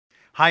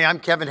Hi, I'm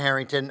Kevin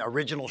Harrington,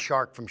 original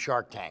shark from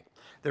Shark Tank.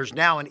 There's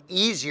now an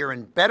easier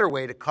and better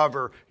way to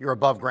cover your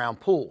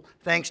above-ground pool,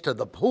 thanks to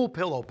the Pool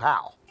Pillow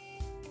Pal.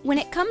 When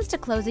it comes to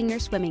closing your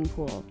swimming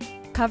pool,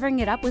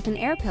 covering it up with an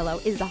air pillow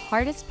is the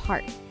hardest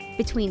part.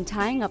 Between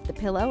tying up the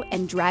pillow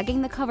and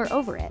dragging the cover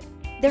over it,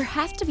 there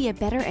has to be a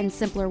better and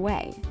simpler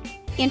way.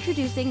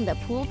 Introducing the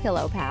Pool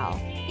Pillow Pal.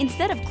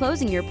 Instead of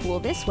closing your pool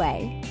this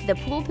way, the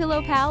Pool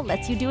Pillow Pal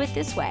lets you do it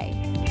this way.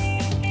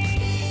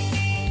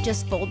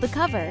 Just fold the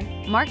cover,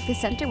 mark the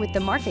center with the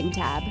marking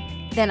tab,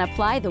 then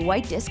apply the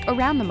white disc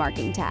around the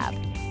marking tab.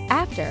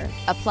 After,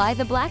 apply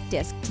the black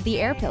disc to the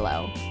air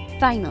pillow.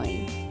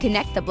 Finally,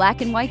 connect the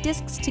black and white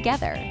discs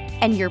together,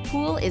 and your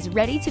pool is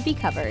ready to be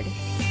covered.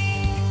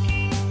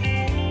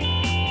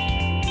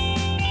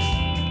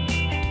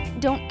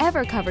 Don't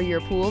ever cover your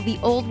pool the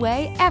old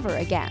way ever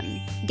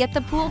again. Get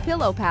the Pool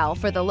Pillow Pal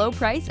for the low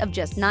price of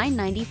just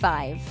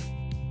 $9.95.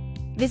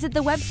 Visit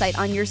the website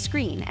on your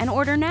screen and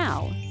order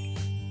now.